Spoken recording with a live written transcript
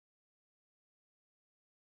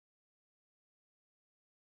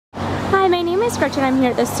Hi, my name is Gretchen. I'm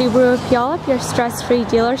here at the Subaru of Puyallup, your stress-free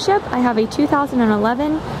dealership. I have a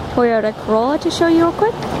 2011 Toyota Corolla to show you real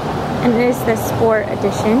quick, and it is the Sport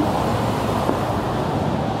Edition.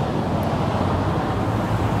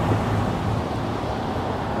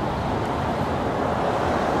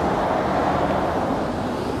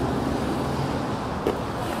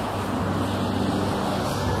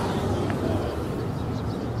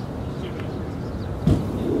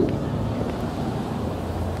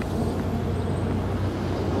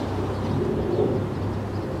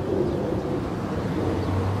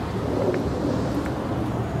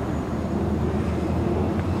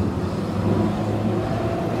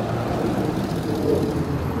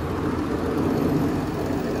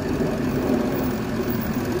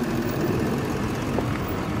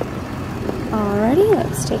 Alrighty,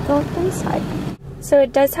 let's take a look inside. So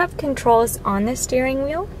it does have controls on the steering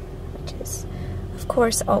wheel, which is of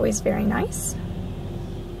course always very nice.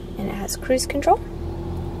 And it has cruise control.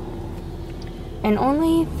 And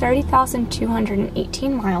only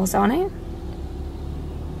 30,218 miles on it.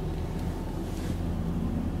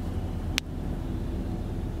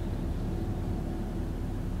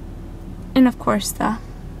 And of course the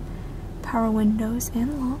power windows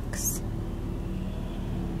and locks.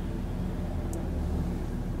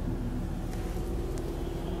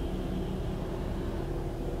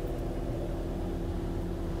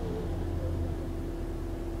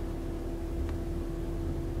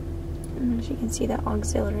 And as you can see, the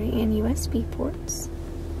auxiliary and USB ports.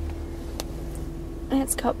 And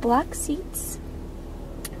it's got black seats.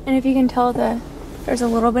 And if you can tell, there's a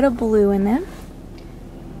little bit of blue in them.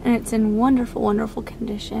 And it's in wonderful, wonderful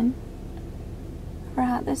condition. Whoever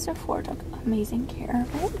had this before took amazing care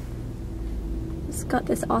of it. It's got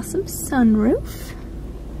this awesome sunroof.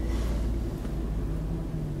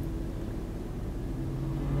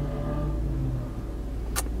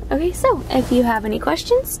 Okay, so if you have any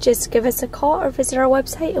questions, just give us a call or visit our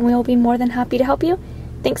website and we will be more than happy to help you.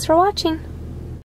 Thanks for watching.